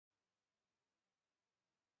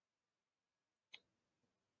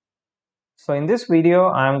So in this video,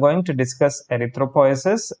 I am going to discuss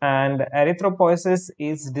erythropoiesis, and erythropoiesis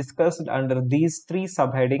is discussed under these three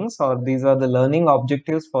subheadings, or these are the learning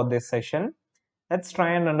objectives for this session. Let's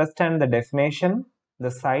try and understand the definition, the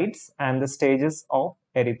sites and the stages of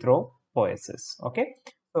erythropoiesis. Okay,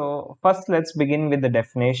 so first let's begin with the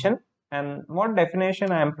definition. And what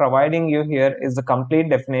definition I am providing you here is the complete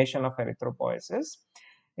definition of erythropoiesis.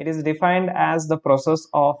 It is defined as the process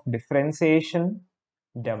of differentiation,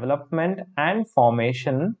 development and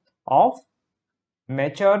formation of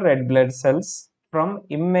mature red blood cells from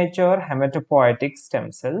immature hematopoietic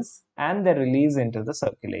stem cells and their release into the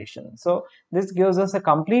circulation. So this gives us a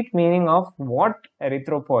complete meaning of what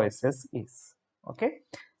erythropoiesis is. Okay.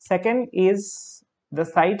 Second is the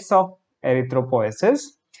sites of erythropoiesis.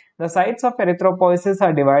 The sites of erythropoiesis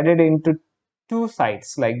are divided into two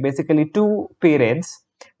sites, like basically two periods.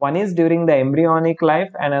 One is during the embryonic life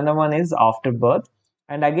and another one is after birth.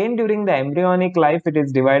 And again, during the embryonic life, it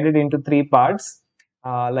is divided into three parts.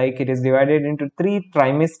 Like it is divided into three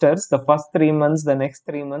trimesters: the first 3 months, the next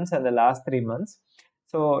 3 months, and the last 3 months.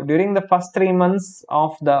 So during the first 3 months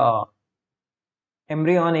of the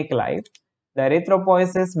embryonic life, the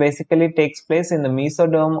erythropoiesis basically takes place in the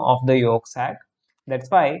mesoderm of the yolk sac.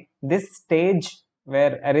 That's why this stage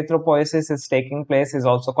where erythropoiesis is taking place is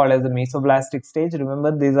also called as the mesoblastic stage.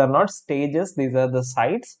 Remember, these are not stages, these are the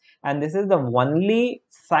sites, and this is the only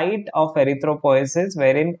site of erythropoiesis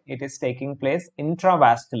wherein it is taking place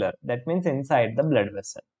intravascular. That means inside the blood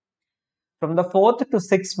vessel. From the 4th to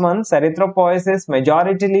 6th months, erythropoiesis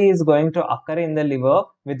majority is going to occur in the liver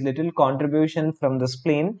with little contribution from the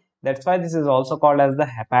spleen. That's why this is also called as the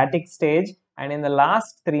hepatic stage. And in the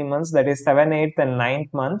last 3 months, that is 7th, 8th and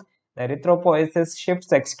 9th month, the erythropoiesis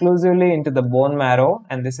shifts exclusively into the bone marrow,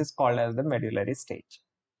 and this is called as the medullary stage.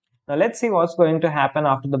 Now let's see what's going to happen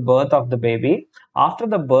after the birth of the baby. After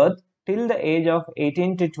the birth, till the age of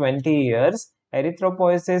 18 to 20 years,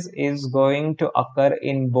 erythropoiesis is going to occur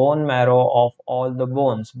in bone marrow of all the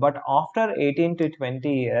bones. But after 18 to 20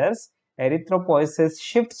 years, erythropoiesis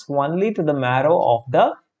shifts only to the marrow of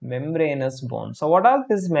the membranous bones. So what are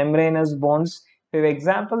these membranous bones? Few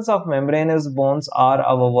examples of membranous bones are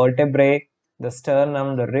our vertebrae, the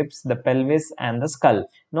sternum, the ribs, the pelvis and the skull.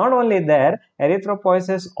 Not only there,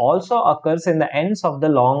 erythropoiesis also occurs in the ends of the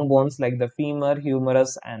long bones like the femur,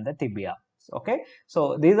 humerus and the tibia. Okay,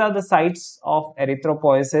 so these are the sites of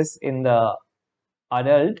erythropoiesis in the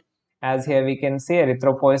adult. As here we can see,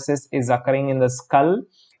 erythropoiesis is occurring in the skull,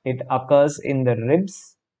 it occurs in the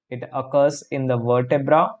ribs, it occurs in the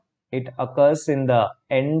vertebra, it occurs in the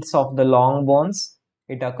ends of the long bones,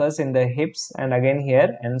 it occurs in the hips, and again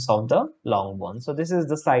here ends of the long bones. So this is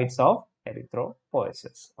the sites of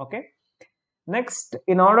erythropoiesis. Okay, next,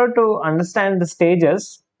 in order to understand the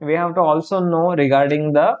stages, we have to also know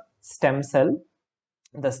regarding the stem cell.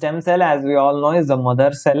 The stem cell, as we all know, is the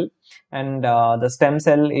mother cell, and the stem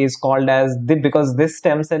cell is called as because this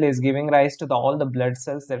stem cell is giving rise to all the blood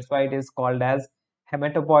cells. That's why it is called as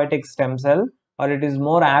hematopoietic stem cell, or it is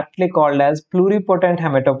more aptly called as pluripotent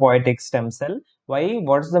hematopoietic stem cell. Why?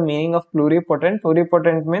 What's the meaning of pluripotent?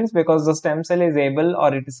 Pluripotent means because the stem cell is able,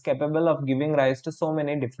 or it is capable of giving rise to so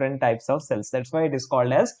many different types of cells. That's why it is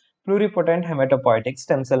called as pluripotent hematopoietic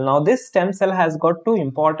stem cell. Now this stem cell has got two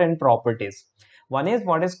important properties. One is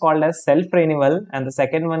what is called as self-renewal, and the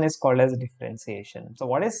second one is called as differentiation. So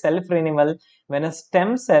what is self-renewal? When a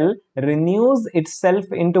stem cell renews itself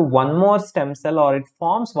into one more stem cell, or it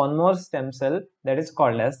forms one more stem cell, that is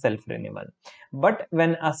called as self-renewal. But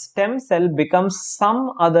when a stem cell becomes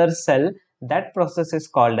some other cell, that process is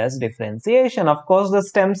called as differentiation. Of course, the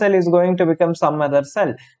stem cell is going to become some other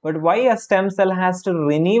cell, but why a stem cell has to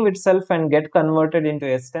renew itself and get converted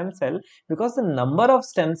into a stem cell? Because the number of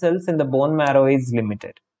stem cells in the bone marrow is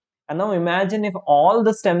limited. And now imagine if all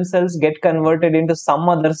the stem cells get converted into some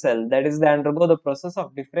other cell, that is, they undergo the process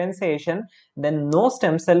of differentiation, then no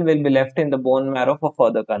stem cell will be left in the bone marrow for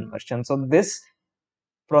further conversion. So this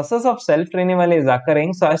process of self-renewal is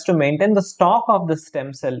occurring so as to maintain the stock of the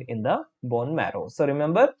stem cell in the bone marrow. So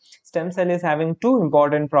remember, stem cell is having two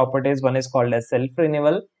important properties. One is called as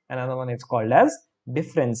self-renewal, another one is called as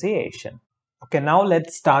differentiation. Okay, now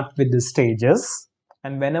let's start with the stages.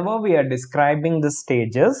 And whenever we are describing the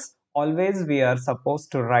stages, always we are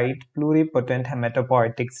supposed to write pluripotent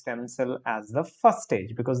hematopoietic stem cell as the first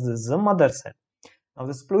stage, because this is a mother cell. Now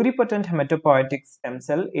this pluripotent hematopoietic stem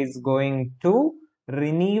cell is going to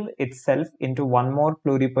renew itself into one more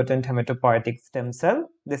pluripotent hematopoietic stem cell.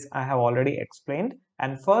 This I have already explained.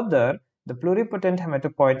 And further, the pluripotent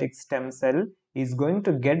hematopoietic stem cell is going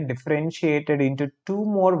to get differentiated into two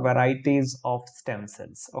more varieties of stem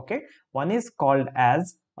cells. Okay, one is called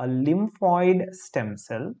as a lymphoid stem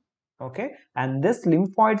cell. Okay, and this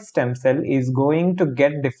lymphoid stem cell is going to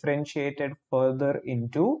get differentiated further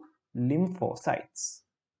into lymphocytes.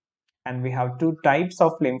 And we have two types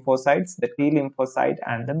of lymphocytes, the T lymphocyte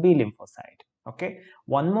and the B lymphocyte. Okay,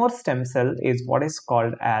 one more stem cell is what is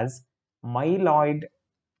called as myeloid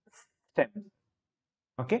stem.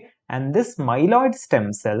 Okay, and this myeloid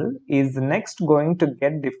stem cell is next going to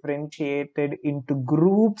get differentiated into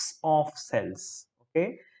groups of cells.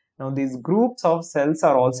 Okay, now these groups of cells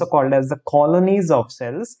are also called as the colonies of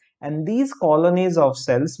cells, and these colonies of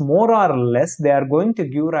cells, more or less, they are going to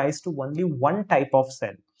give rise to only one type of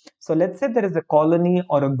cell. So let's say there is a colony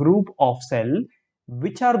or a group of cell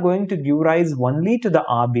which are going to give rise only to the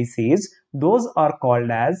RBCs. Those are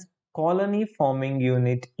called as colony forming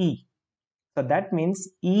unit E. So that means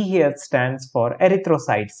E here stands for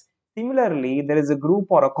erythrocytes. Similarly, there is a group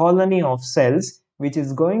or a colony of cells which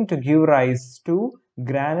is going to give rise to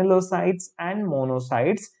granulocytes and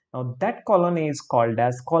monocytes. Now that colony is called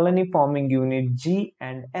as colony forming unit G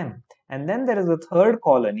and M. And then there is a third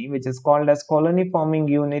colony which is called as colony forming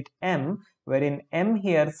unit M, wherein M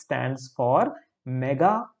here stands for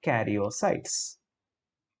megakaryocytes.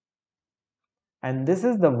 And this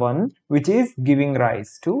is the one which is giving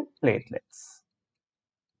rise to platelets.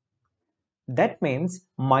 That means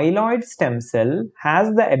myeloid stem cell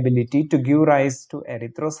has the ability to give rise to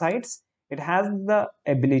erythrocytes. It has the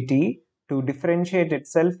ability to differentiate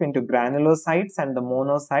itself into granulocytes and the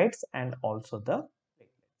monocytes and also the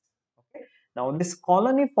platelets. Okay. Now this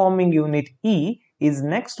colony forming unit E is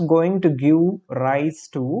next going to give rise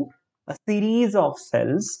to a series of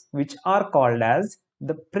cells which are called as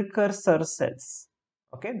the precursor cells.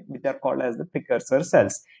 Okay, which are called as the precursor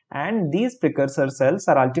cells, and these precursor cells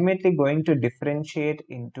are ultimately going to differentiate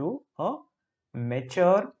into a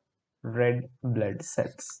mature red blood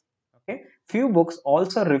cells. Okay, few books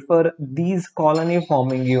also refer these colony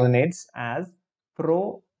forming units as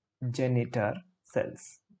progenitor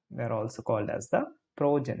cells. They are also called as the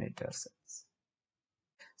progenitor cells.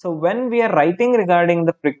 So when we are writing regarding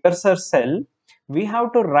the precursor cell, we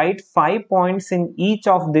have to write 5 points in each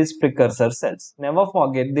of these precursor cells. Never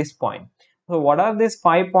forget this point. So what are these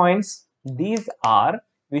 5 points? These are,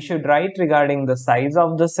 we should write regarding the size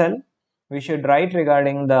of the cell. We should write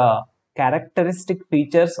regarding the characteristic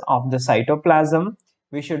features of the cytoplasm.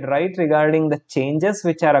 We should write regarding the changes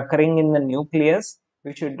which are occurring in the nucleus.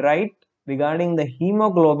 We should write regarding the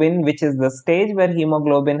hemoglobin, which is the stage where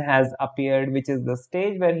hemoglobin has appeared, which is the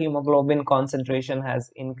stage where hemoglobin concentration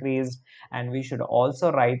has increased, and we should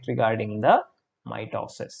also write regarding the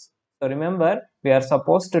mitosis. So remember, we are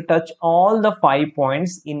supposed to touch all the 5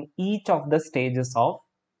 points in each of the stages of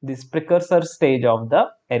this precursor stage of the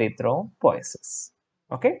erythropoiesis.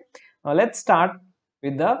 Okay, now let's start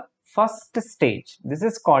with the first stage. This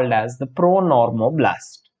is called as the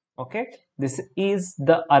pronormoblast. Okay, this is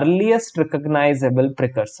the earliest recognizable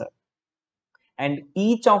precursor, and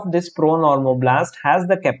each of this pronormoblast has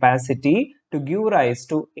the capacity to give rise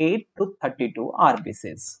to 8 to 32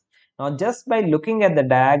 RBCs. Now just by looking at the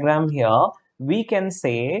diagram here, we can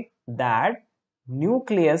say that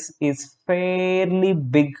nucleus is fairly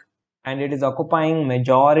big and it is occupying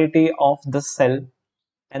majority of the cell,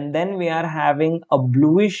 and then we are having a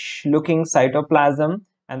bluish looking cytoplasm,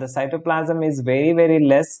 and the cytoplasm is very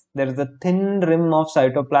less. There is a thin rim of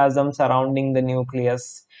cytoplasm surrounding the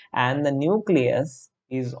nucleus, and the nucleus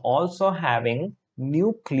is also having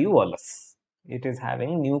nucleolus. It is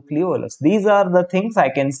having nucleolus. These are the things I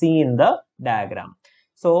can see in the diagram.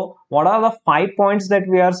 So what are the 5 points that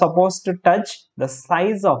we are supposed to touch? The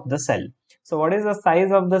size of the cell. So what is the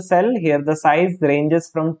size of the cell? Here the size ranges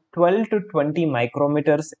from 12 to 20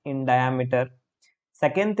 micrometers in diameter.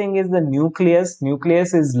 Second thing is the nucleus.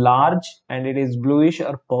 Nucleus is large and it is bluish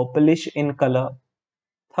or purplish in color.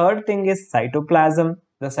 Third thing is cytoplasm.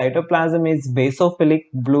 The cytoplasm is basophilic,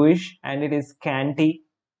 bluish, and it is scanty.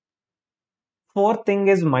 Fourth thing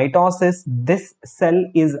is mitosis. This cell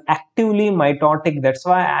is actively mitotic. That's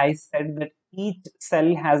why I said that each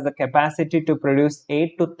cell has the capacity to produce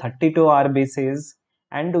 8 to 32 RBCs.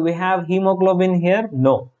 And do we have hemoglobin here?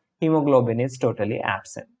 No, hemoglobin is totally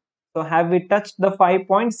absent. So have we touched the 5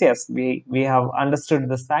 points? Yes, we have understood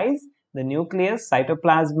the size, the nucleus,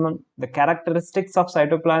 cytoplasm, the characteristics of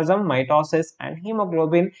cytoplasm, mitosis, and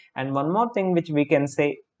hemoglobin. And one more thing which we can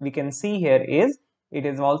see here is it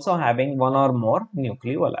is also having one or more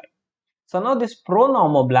nucleoli. So now this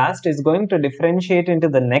pronormoblast is going to differentiate into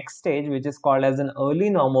the next stage, which is called as an early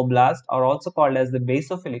normoblast, or also called as the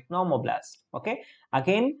basophilic normoblast. Okay,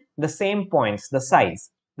 again the same points, the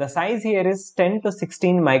size. The size here is 10 to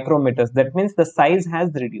 16 micrometers. That means the size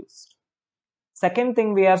has reduced. Second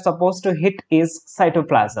thing we are supposed to hit is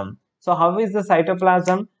cytoplasm. So how is the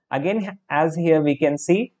cytoplasm? Again, as here we can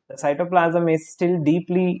see, the cytoplasm is still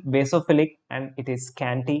deeply basophilic and it is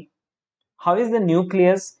scanty. How is the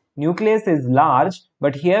nucleus? Nucleus is large,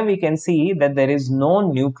 but here we can see that there is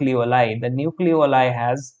no nucleoli. The nucleoli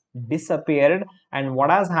has disappeared, and what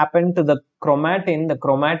has happened to the chromatin? The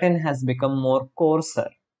chromatin has become more coarser.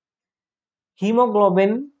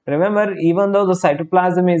 Hemoglobin, remember, even though the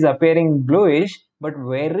cytoplasm is appearing bluish, but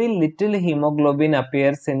very little hemoglobin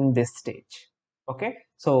appears in this stage. Okay,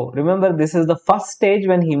 so remember, this is the first stage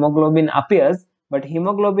when hemoglobin appears, but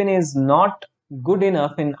hemoglobin is not good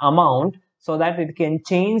enough in amount so that it can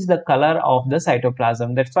change the color of the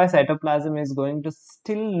cytoplasm. That's why cytoplasm is going to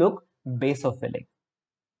still look basophilic.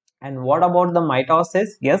 And what about the mitosis?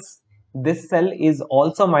 Yes, this cell is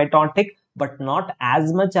also mitotic, but not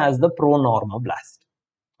as much as the pronormoblast.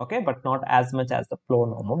 Okay, but not as much as the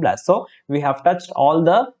pronormoblast. So we have touched all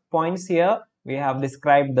the points here. We have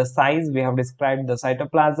described the size, we have described the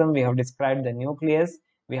cytoplasm, we have described the nucleus,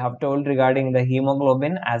 we have told regarding the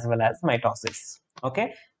hemoglobin as well as mitosis.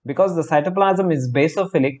 Okay, because the cytoplasm is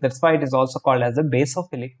basophilic, that's why it is also called as a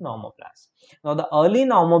basophilic normoblast. Now the early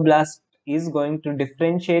normoblast is going to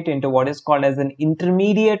differentiate into what is called as an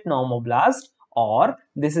intermediate normoblast, or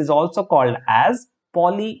this is also called as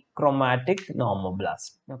polychromatic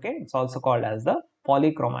normoblast. Okay, it's also called as the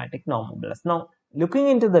polychromatic normoblast. Now looking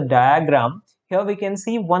into the diagram, here we can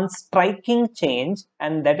see one striking change,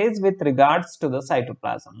 and that is with regards to the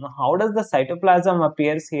cytoplasm. Now how does the cytoplasm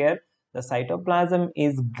appears here? The cytoplasm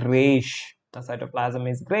is grayish. The cytoplasm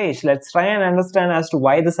is grayish. Let's try and understand as to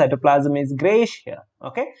why the cytoplasm is grayish here.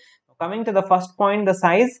 Okay, coming to the first point, the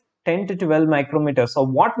size 10 to 12 micrometers. So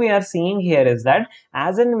what we are seeing here is that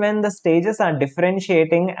as and when the stages are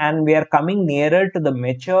differentiating and we are coming nearer to the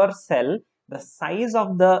mature cell, the size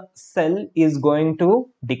of the cell is going to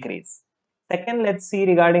decrease. Second, let's see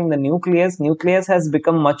regarding the nucleus. Nucleus has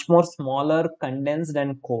become much more smaller, condensed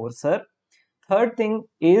and coarser. Third thing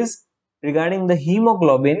is regarding the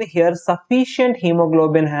hemoglobin. Here sufficient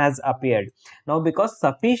hemoglobin has appeared. Now because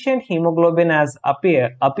sufficient hemoglobin has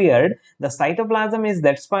appeared, the cytoplasm is,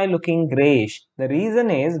 that's why, looking grayish. The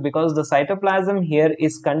reason is because the cytoplasm here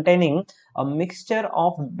is containing a mixture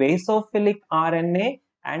of basophilic RNA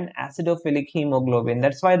and acidophilic hemoglobin.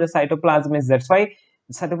 That's why the cytoplasm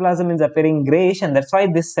is, appearing grayish, and that's why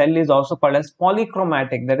this cell is also called as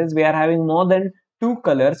polychromatic. That is, we are having more than two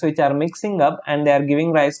colors which are mixing up and they are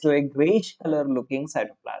giving rise to a grayish color looking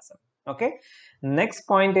cytoplasm. Okay, next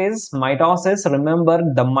point is mitosis. Remember,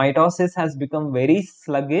 the mitosis has become very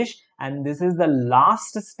sluggish, and this is the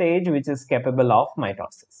last stage which is capable of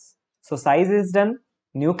mitosis. So size is done,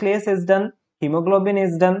 nucleus is done, hemoglobin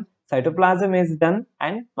is done, cytoplasm is done,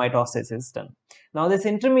 and mitosis is done. Now this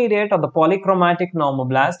intermediate or the polychromatic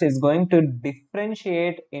normoblast is going to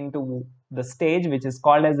differentiate into the stage which is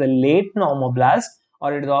called as a late normoblast,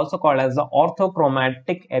 or it is also called as the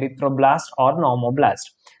orthochromatic erythroblast or normoblast.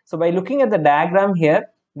 So by looking at the diagram here,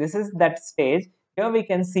 this is that stage. Here we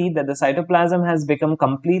can see that the cytoplasm has become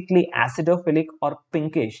completely acidophilic or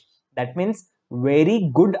pinkish. That means very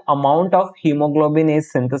good amount of hemoglobin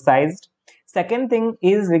is synthesized. Second thing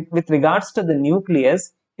is with regards to the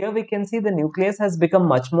nucleus. Here we can see the nucleus has become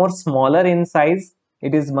much more smaller in size.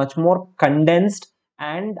 It is much more condensed,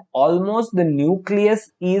 and almost the nucleus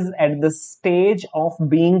is at the stage of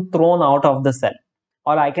being thrown out of the cell.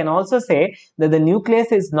 Or I can also say that the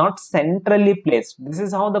nucleus is not centrally placed. This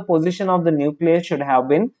is how the position of the nucleus should have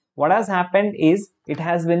been. What has happened is it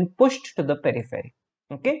has been pushed to the periphery.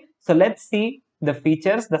 Okay, so let's see the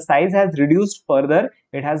features. The size has reduced further.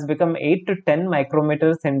 It has become 8 to 10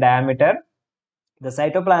 micrometers in diameter. The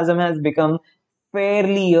cytoplasm has become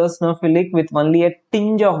fairly eosinophilic with only a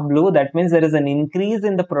tinge of blue. That means there is an increase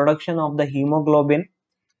in the production of the hemoglobin.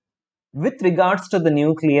 With regards to the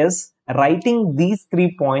nucleus, writing these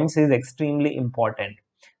 3 points is extremely important.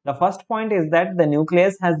 The first point is that the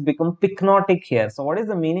nucleus has become pycnotic here. So what is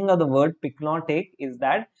the meaning of the word pycnotic? Is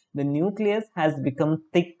that the nucleus has become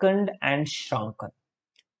thickened and shrunken.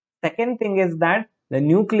 Second thing is that the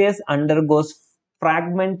nucleus undergoes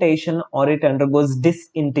fragmentation, or it undergoes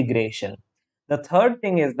disintegration. The third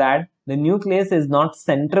thing is that the nucleus is not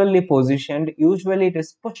centrally positioned. Usually it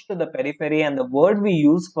is pushed to the periphery, and the word we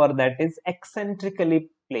use for that is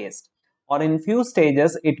eccentrically placed. Or in few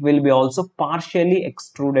stages, it will be also partially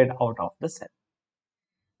extruded out of the cell.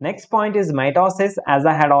 Next point is mitosis. As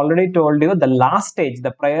I had already told you, the last stage,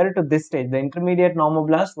 the prior to this stage, the intermediate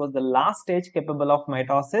normoblast was the last stage capable of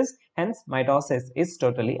mitosis. Hence, mitosis is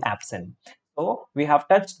totally absent. So, we have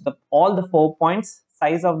touched all the 4 points: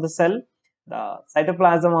 size of the cell, the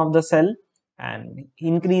cytoplasm of the cell, and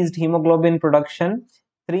increased hemoglobin production.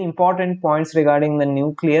 Three important points regarding the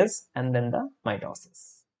nucleus and then the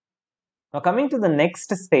mitosis. Now coming to the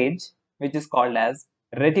next stage, which is called as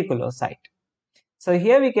reticulocyte. So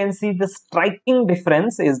here we can see the striking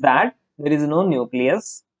difference is that there is no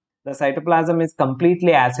nucleus. The cytoplasm is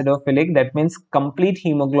completely acidophilic. That means complete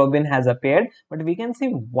hemoglobin has appeared. But we can see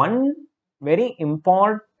one very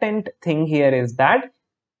important thing here is that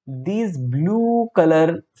these blue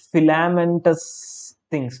color filamentous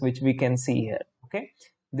things which we can see here, okay,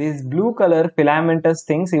 these blue color filamentous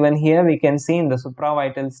things, even here we can see in the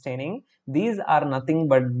supravital staining, these are nothing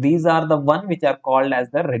but these are the one which are called as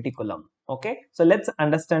the reticulum. Okay, so let's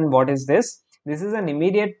understand what is this. This is an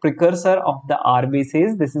immediate precursor of the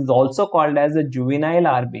RBCs. This is also called as a juvenile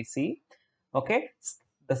RBC. Okay,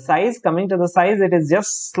 the size, coming to the size, it is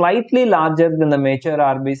just slightly larger than the mature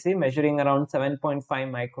RBC, measuring around 7.5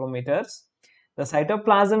 micrometers. The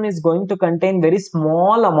cytoplasm is going to contain very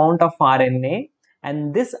small amount of RNA,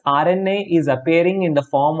 and this RNA is appearing in the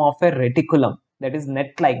form of a reticulum, that is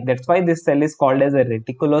net-like. That's why this cell is called as a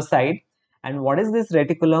reticulocyte. And what is this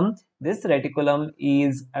reticulum? This reticulum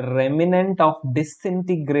is a remnant of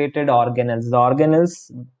disintegrated organelles. The organelles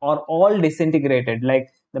are all disintegrated. Like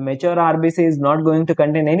the mature RBC is not going to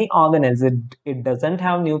contain any organelles. It doesn't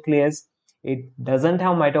have nucleus. It doesn't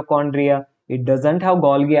have mitochondria. It doesn't have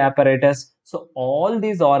Golgi apparatus. So all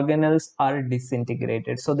these organelles are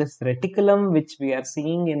disintegrated. So this reticulum which we are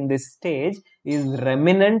seeing in this stage is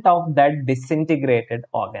remnant of that disintegrated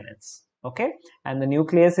organelles. Okay, and the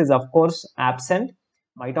nucleus is of course absent.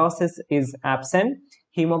 Mitosis is absent.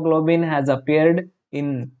 Hemoglobin has appeared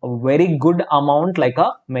in a very good amount like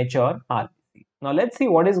a mature RBC. Now let's see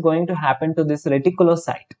what is going to happen to this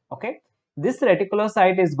reticulocyte. Okay, this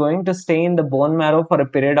reticulocyte is going to stay in the bone marrow for a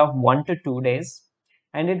period of 1 to 2 days,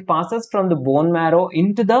 and it passes from the bone marrow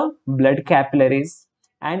into the blood capillaries,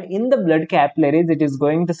 and in the blood capillaries it is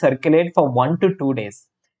going to circulate for 1 to 2 days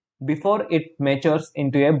before it matures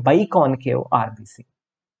into a biconcave RBC.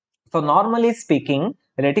 So normally speaking,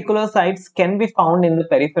 reticulocytes can be found in the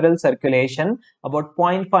peripheral circulation. About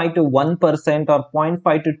 0.5 to 1% or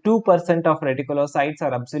 0.5 to 2% of reticulocytes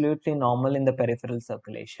are absolutely normal in the peripheral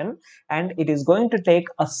circulation, and it is going to take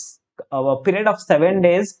a period of 7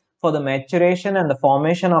 days for the maturation and the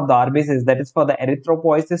formation of the RBCs, that is for the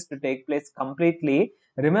erythropoiesis to take place completely.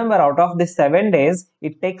 Remember, out of the 7 days,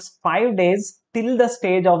 it takes 5 days till the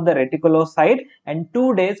stage of the reticulocyte and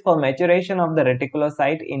 2 days for maturation of the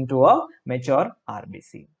reticulocyte into a mature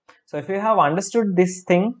RBC. So if you have understood this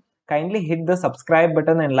thing, kindly hit the subscribe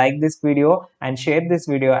button and like this video and share this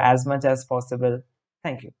video as much as possible.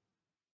 Thank you.